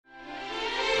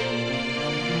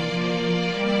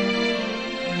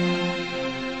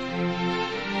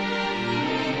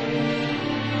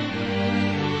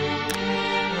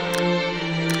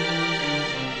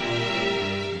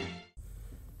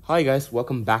Hi guys,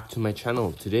 welcome back to my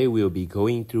channel. Today we'll be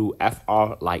going through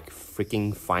FR like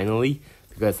freaking finally,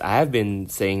 because I have been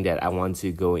saying that I want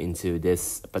to go into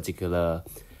this particular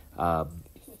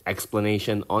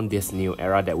explanation on this new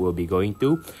era that we'll be going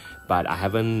through, but I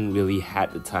haven't really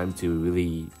had the time to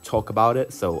really talk about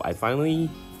it, so I finally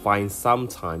find some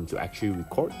time to actually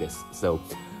record this. So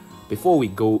before we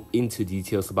go into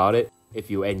details about it, if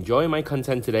you enjoy my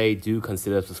content today, do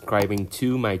consider subscribing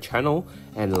to my channel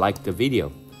and like the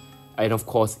video. And of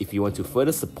course, if you want to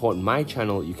further support my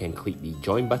channel, you can click the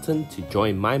join button to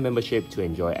join my membership to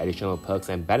enjoy additional perks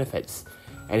and benefits.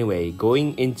 Anyway,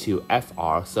 going into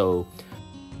FR, so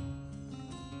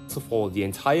first of all, the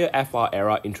entire FR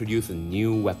era introduced a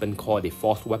new weapon called the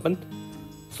Force Weapon.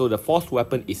 So the Force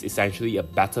Weapon is essentially a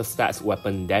better stats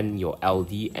weapon than your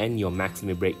LD and your Max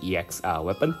Limit Break EX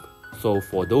weapon. So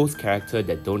for those characters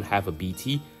that don't have a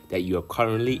BT that you are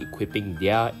currently equipping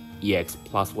their EX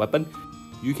plus weapon,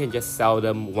 you can just sell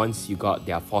them once you got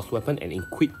their Force Weapon and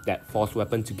equip that Force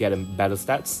Weapon to get them better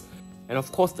stats. And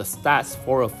of course, the stats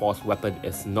for a Force Weapon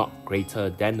is not greater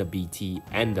than the BT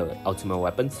and the Ultimate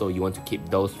Weapon, so you want to keep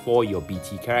those for your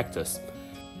BT characters.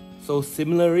 So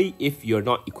similarly, if you're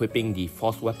not equipping the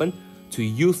Force Weapon, to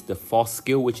use the Force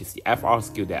skill, which is the FR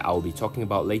skill that I will be talking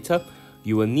about later,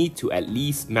 you will need to at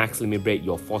least max limit break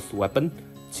your Force Weapon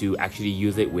to actually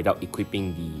use it without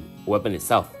equipping the weapon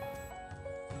itself.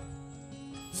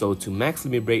 So to max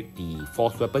limit break the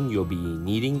Force Weapon, you'll be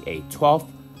needing a 12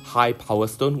 High Power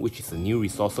Stone, which is the new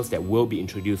resources that will be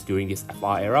introduced during this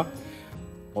FR era.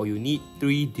 Or you need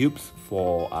 3 dupes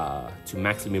for to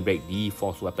max limit break the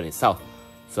Force Weapon itself.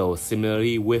 So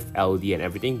similarly with LD and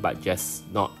everything, but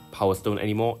just not Power Stone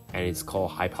anymore, and it's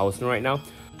called High Power Stone right now.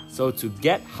 So to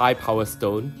get High Power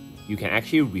Stone, you can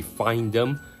actually refine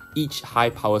them. Each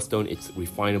High Power Stone is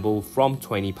refinable from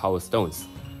 20 Power Stones.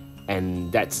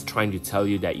 And that's trying to tell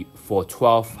you that for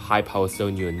 12 High Power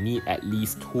Stone, you'll need at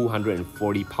least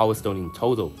 240 Power Stone in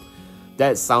total.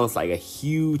 That sounds like a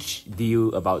huge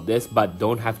deal about this, but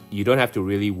you don't have to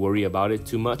really worry about it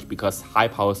too much, because High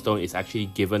Power Stone is actually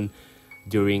given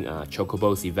during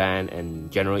Chocobo's event and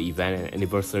general event and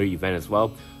anniversary event as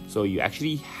well. So you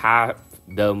actually have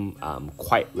them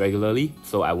quite regularly,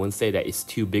 so I won't say that it's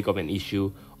too big of an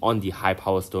issue on the High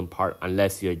Power Stone part,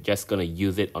 unless you're just gonna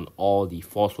use it on all the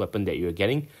Force Weapon that you're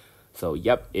getting. So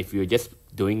yep, if you're just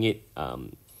doing it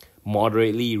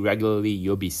moderately, regularly,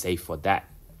 you'll be safe for that.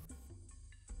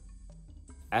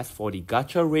 As for the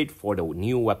gacha rate for the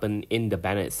new weapon in the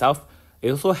banner itself,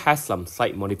 it also has some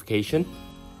slight modification.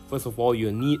 First of all,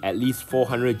 you'll need at least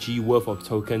 400 G worth of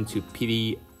token to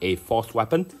pity a Force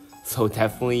Weapon, so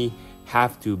definitely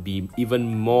have to be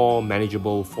even more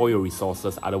manageable for your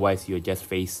resources, otherwise you'll just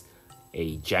face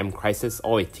a gem crisis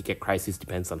or a ticket crisis,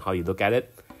 depends on how you look at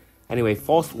it. Anyway,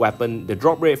 Force Weapon, the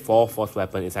drop rate for Force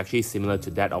Weapon is actually similar to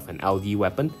that of an LD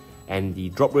weapon, and the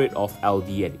drop rate of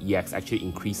LD and EX actually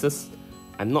increases.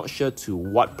 I'm not sure to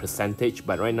what percentage,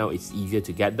 but right now it's easier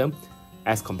to get them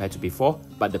as compared to before,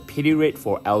 but the pity rate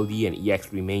for LD and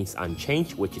EX remains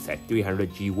unchanged, which is at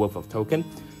 300 G worth of token.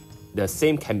 The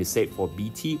same can be said for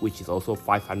BT, which is also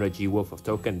 500 G worth of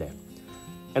token there.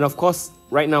 And of course,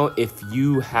 right now, if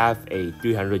you have a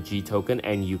 300 G token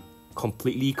and you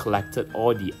completely collected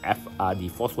all the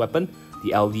Force Weapon,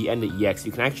 the LD and the EX,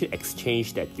 you can actually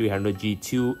exchange that 300 G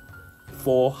to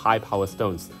 4 High Power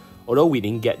Stones. Although we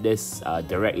didn't get this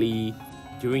directly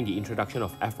during the introduction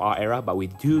of FR era, but we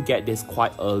do get this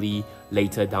quite early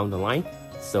later down the line.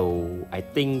 So I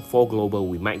think for global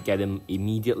we might get them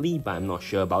immediately, but I'm not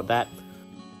sure about that.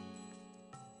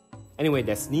 Anyway,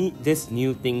 there's this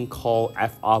new thing called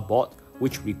FR Board,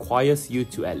 which requires you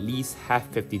to at least have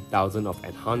 50,000 of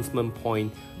enhancement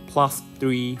point plus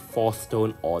 3 Force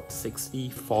Stone or 60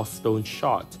 Force Stone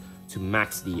shard to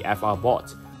max the FR Board.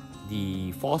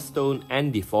 The Force Stone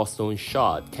and the Force Stone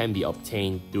shard can be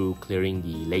obtained through clearing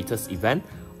the latest event,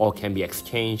 or can be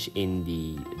exchanged in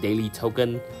the daily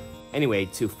token. Anyway,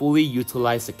 to fully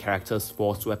utilize the character's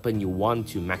Force Weapon, you want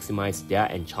to maximize their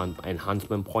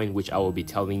enhancement point, which I will be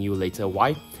telling you later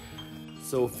why.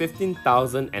 So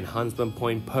 15,000 enhancement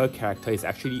point per character is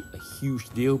actually a huge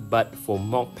deal, but for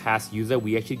Mock Pass user,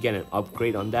 we actually get an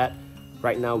upgrade on that.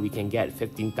 Right now, we can get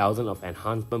 15,000 of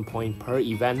enhancement point per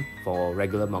event for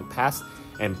regular Mock Pass,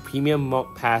 and Premium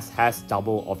Mock Pass has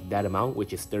double of that amount,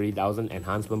 which is 30,000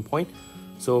 enhancement point.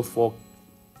 So for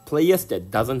players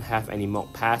that doesn't have any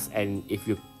Mock Pass, and if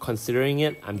you're considering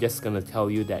it, I'm just gonna tell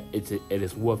you that it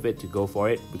is worth it to go for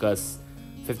it, because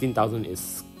 15,000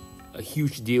 is a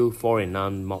huge deal for a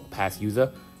non-Mock Pass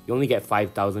user. You only get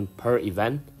 5,000 per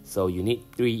event, so you need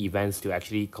 3 events to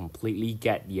actually completely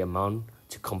get the amount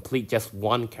to complete just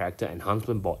one character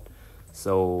enhancement board.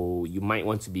 So you might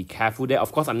want to be careful there.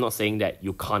 Of course, I'm not saying that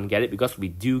you can't get it, because we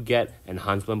do get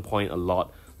enhancement point a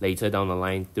lot later down the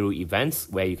line through events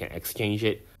where you can exchange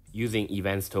it using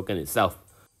events token itself.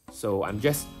 So I'm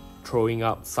just throwing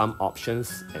up some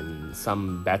options and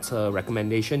some better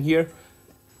recommendation here.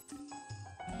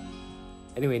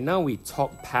 Anyway, now we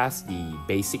talk past the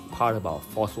basic part about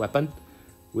Force Weapon.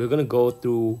 We're gonna go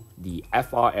through the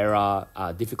FR era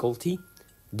difficulty.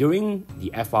 During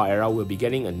the FR era, we'll be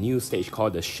getting a new stage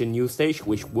called the Shinryu stage,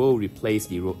 which will replace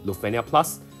the Lufenia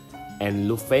Plus. And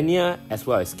Lufenia as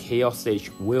well as Chaos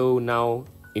stage will now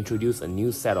introduce a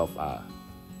new set of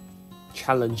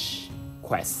challenge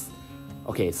quests.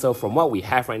 Okay, so from what we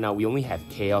have right now, we only have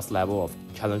Chaos level of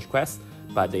challenge quests,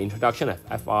 but the introduction of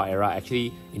FR era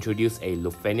actually introduced a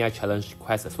Lufenia challenge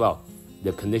quest as well.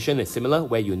 The condition is similar,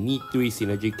 where you need 3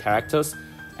 synergy characters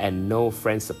and no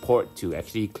friend support to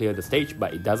actually clear the stage,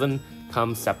 but it doesn't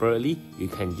come separately. You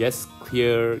can just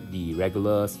clear the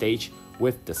regular stage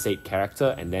with the said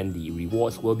character, and then the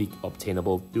rewards will be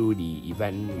obtainable through the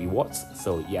event rewards.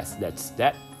 So yes, that's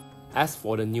that. As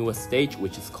for the newest stage,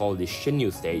 which is called the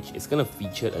Shinryu stage, it's gonna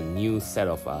feature a new set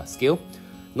of skill,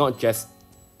 not just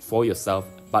for yourself,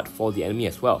 but for the enemy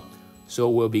as well. So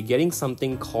we'll be getting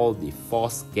something called the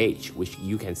Force Gauge, which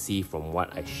you can see from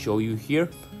what I show you here.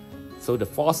 So the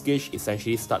Force Gauge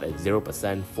essentially starts at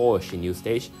 0% for a Shinryu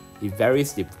stage. It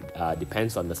varies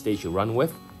depends on the stage you run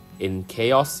with. In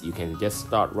Chaos, you can just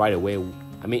start right away.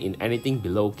 I mean, in anything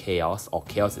below Chaos or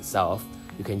Chaos itself,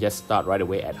 you can just start right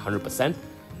away at 100%.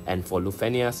 And for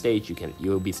Lufenia stage,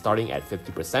 you'll be starting at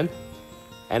 50%.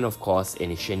 And of course, in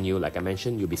Shinryu, like I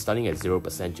mentioned, you'll be starting at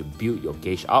 0% to build your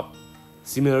gauge up.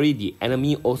 Similarly, the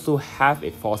enemy also have a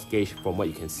Force Gauge from what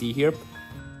you can see here.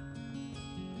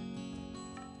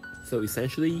 So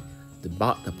essentially, the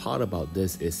part about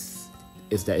this is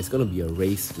that it's going to be a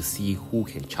race to see who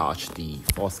can charge the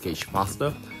Force Gauge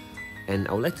faster. And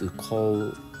I would like to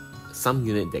call some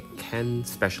unit that can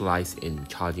specialize in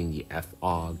charging the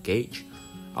FR gauge.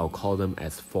 I'll call them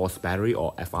as Force Battery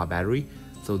or FR Battery.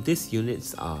 So these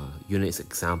units are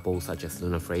examples such as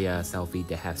Luna Freya, Selfie,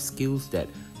 that have skills that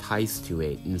ties to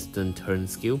an instant turn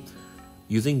skill.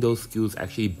 Using those skills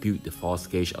actually build the Force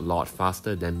Gauge a lot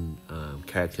faster than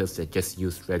characters that just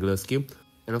use regular skill.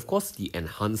 And of course, the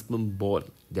Enhancement Board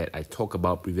that I talked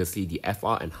about previously, the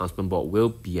FR Enhancement Board, will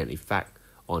be an effect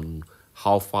on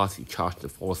how fast you charge the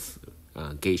Force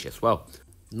Gauge as well.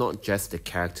 Not just the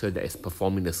character that is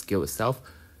performing the skill itself,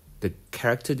 the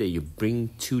character that you bring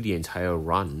to the entire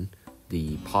run,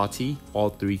 the party, all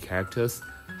 3 characters,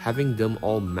 having them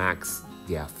all max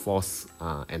their Force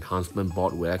Enhancement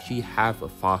Board will actually have a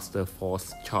faster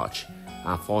Force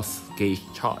Gauge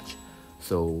charge.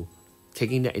 So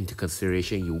taking that into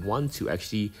consideration, you want to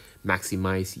actually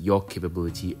maximize your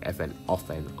capability of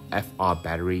an FR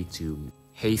battery to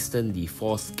hasten the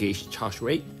Force Gauge charge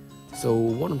rate. So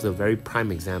one of the very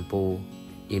prime example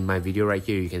in my video right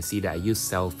here, you can see that I use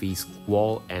Selfie's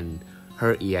Wall and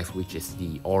her EX, which is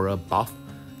the Aura buff,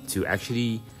 to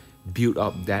actually build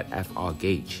up that FR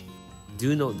gauge.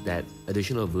 Do note that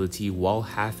additional ability while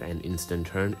have an instant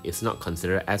turn is not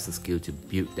considered as a skill to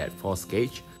build that Force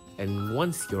Gauge. And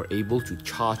once you're able to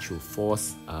charge your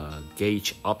Force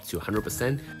Gauge up to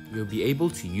 100%, you'll be able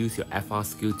to use your FR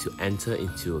skill to enter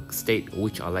into a state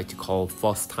which I like to call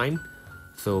Force Time.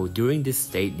 So during this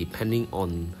state, depending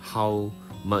on how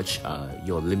much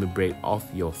your limit break of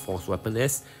your Force Weapon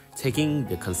is, taking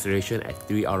the consideration at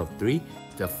 3 out of 3,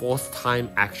 the Force Time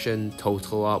action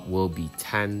total up will be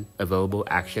 10 available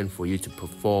action for you to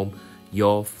perform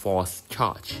your Force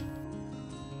Charge.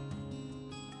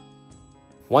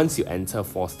 Once you enter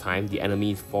Force Time, the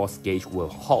enemy's Force Gauge will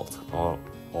halt, or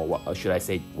what should I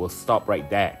say, will stop right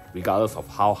there, regardless of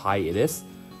how high it is.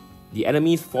 The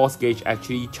enemy's Force Gauge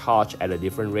actually charge at a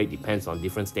different rate, depends on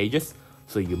different stages,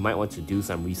 so you might want to do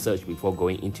some research before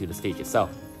going into the stage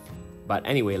itself. But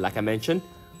anyway, like I mentioned,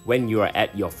 when you are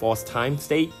at your Force Time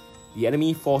state, the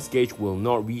enemy Force Gauge will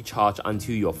not recharge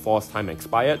until your Force Time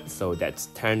expired, so that's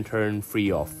 10 turns free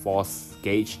of Force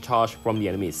Gauge charge from the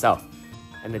enemy itself.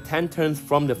 And the 10 turns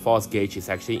from the Force Gauge is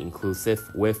actually inclusive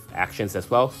with actions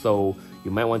as well, so you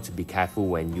might want to be careful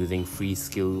when using free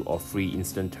skill or free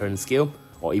instant turn skill,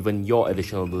 or even your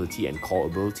additional ability and call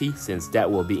ability, since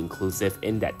that will be inclusive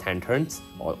in that 10 turns,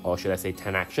 or should I say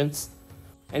 10 actions.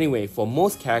 Anyway, for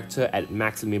most character at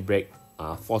max limit break,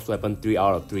 Force Weapon 3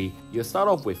 out of 3, you start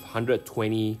off with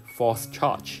 120 Force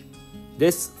Charge.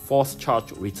 This Force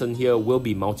Charge written here will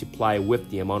be multiplied with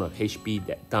the amount of HP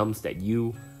that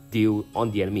you deal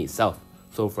on the enemy itself.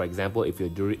 So for example, if you're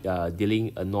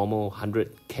dealing a normal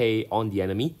 100k on the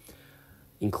enemy,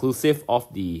 inclusive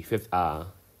of the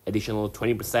additional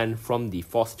 20% from the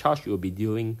force charge, you will be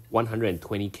dealing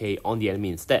 120k on the enemy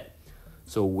instead.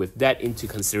 So with that into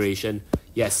consideration,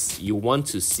 yes, you want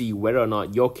to see whether or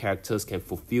not your characters can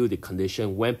fulfill the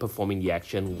condition when performing the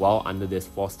action while under this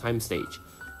force time stage.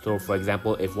 So for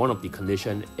example, if one of the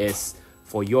condition is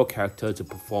for your character to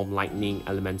perform lightning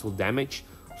elemental damage,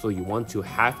 so you want to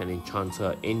have an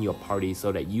enchanter in your party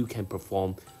so that you can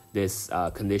perform this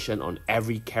condition on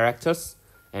every characters,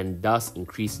 and thus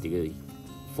increase the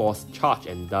force charge,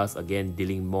 and thus again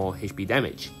dealing more HP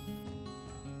damage.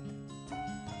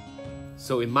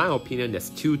 So in my opinion, there's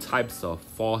two types of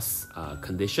force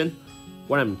condition.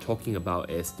 What I'm talking about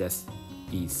is there's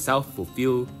the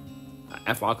self-fulfill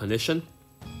FR condition,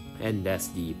 and there's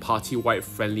the party-wide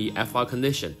friendly FR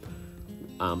condition.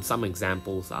 Some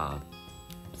examples are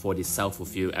for the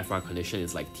self-fulfill FR condition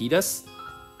is like Tidus,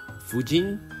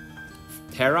 Fujin,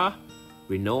 Terra,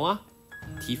 Rinoa,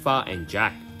 Tifa, and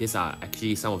Jack. These are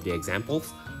actually some of the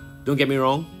examples. Don't get me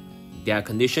wrong, their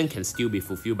condition can still be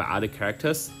fulfilled by other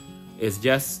characters. It's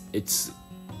just,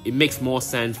 it makes more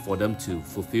sense for them to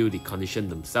fulfill the condition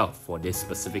themselves for these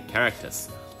specific characters.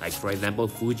 Like for example,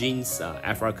 Fujin's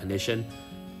FR condition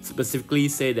specifically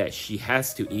say that she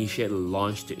has to initiate a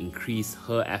launch to increase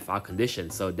her FR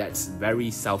condition. So that's very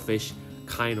selfish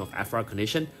kind of FR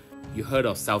condition. You heard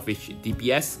of selfish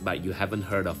DPS, but you haven't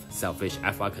heard of selfish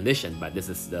FR condition, but this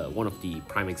is one of the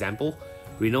prime example.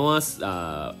 Rinoa's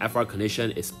FR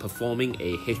condition is performing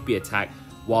a HP attack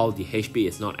while the HP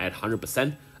is not at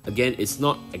 100%. Again, it's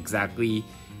not exactly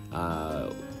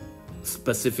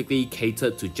specifically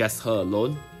catered to just her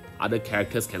alone. Other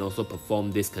characters can also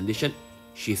perform this condition.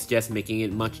 She's just making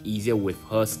it much easier with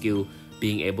her skill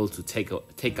being able to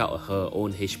take out her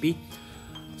own HP.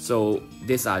 So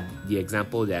these are the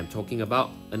example that I'm talking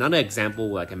about. Another example,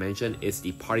 like I mentioned, is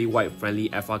the party-wide friendly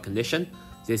FR condition.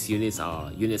 These units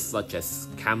are units such as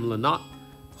Camelot,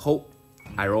 Hope,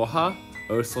 Iroha,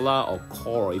 Ursula, or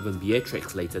Core, or even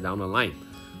Beatrix later down the line.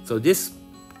 So these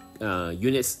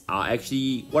units are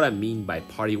actually, what I mean by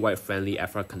party-wide friendly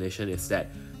FR condition is that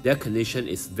their condition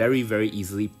is very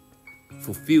easily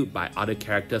fulfilled by other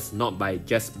characters, not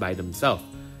just by themselves.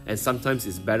 And sometimes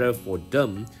it's better for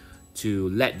them to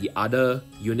let the other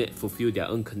unit fulfill their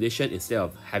own condition instead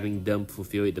of having them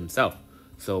fulfill it themselves.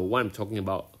 So what I'm talking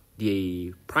about,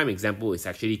 the prime example is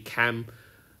actually Cam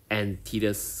and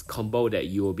Tidus combo that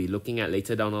you will be looking at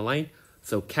later down the line.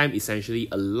 So Cam essentially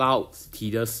allows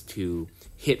Tidus to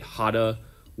hit harder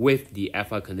with the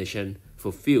FR condition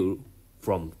fulfilled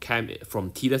from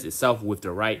Tidus itself with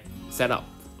the right setup.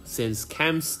 Since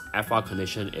Cam's FR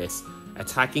condition is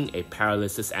attacking a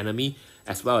paralysis enemy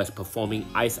as well as performing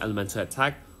ice elemental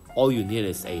attack, all you need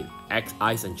is a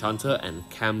ice enchanter and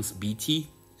Cam's BT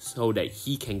so that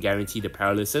he can guarantee the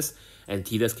paralysis, and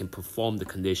Tidus can perform the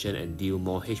condition and deal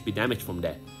more HP damage from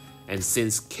there. And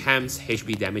since Cam's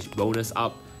HP damage bonus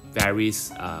up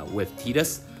varies with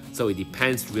Tidus, so it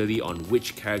depends really on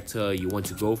which character you want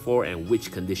to go for and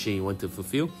which condition you want to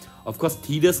fulfill. Of course,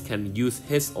 Tidus can use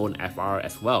his own FR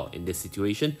as well in this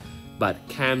situation, but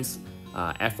Cam's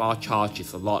FR charge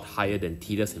is a lot higher than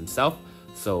Tidus himself.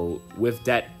 So with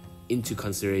that into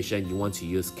consideration, you want to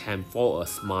use Cam for a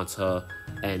smarter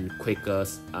and quicker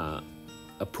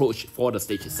approach for the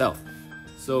stage itself.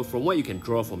 So from what you can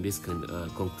draw from this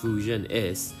conclusion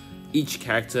is, each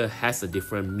character has a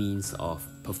different means of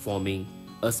performing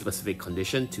a specific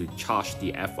condition to charge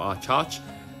the FR charge,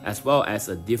 as well as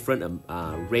a different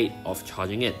rate of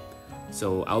charging it.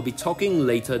 So I'll be talking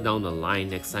later down the line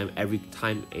next time. Every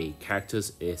time a character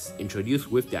is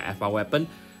introduced with their FR weapon,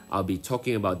 I'll be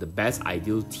talking about the best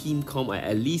ideal team comp, or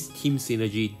at least team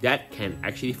synergy that can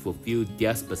actually fulfill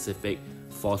their specific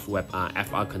force weapon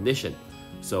FR condition.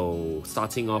 So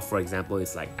starting off, for example,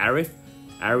 it's like Arif.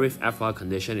 Arif FR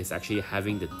condition is actually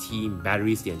having the team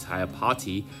batteries the entire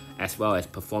party, as well as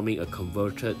performing a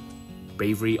converted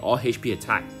bravery or HP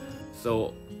attack.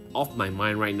 So off my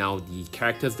mind right now, the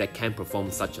characters that can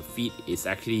perform such a feat is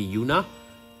actually Yuna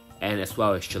and as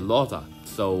well as Charlotta.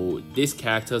 So these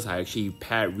characters are actually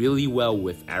paired really well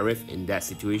with Arif in that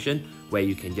situation, where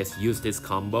you can just use this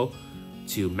combo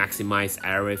to maximize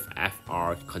Arif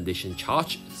FR condition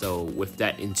charge. So with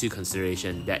that into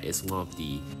consideration, that is one of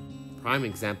the prime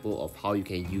example of how you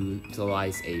can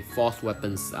utilize a force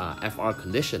weapons FR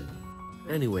condition.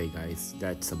 Anyway guys,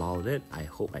 that's about it. I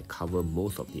hope I cover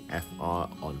most of the FR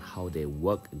on how they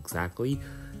work exactly.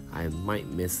 I might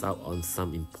miss out on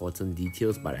some important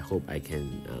details, but I hope I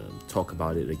can talk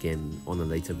about it again on a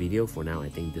later video. For now, I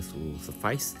think this will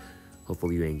suffice.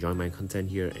 Hopefully you enjoy my content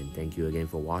here, and thank you again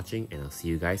for watching, and I'll see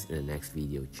you guys in the next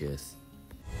video. Cheers.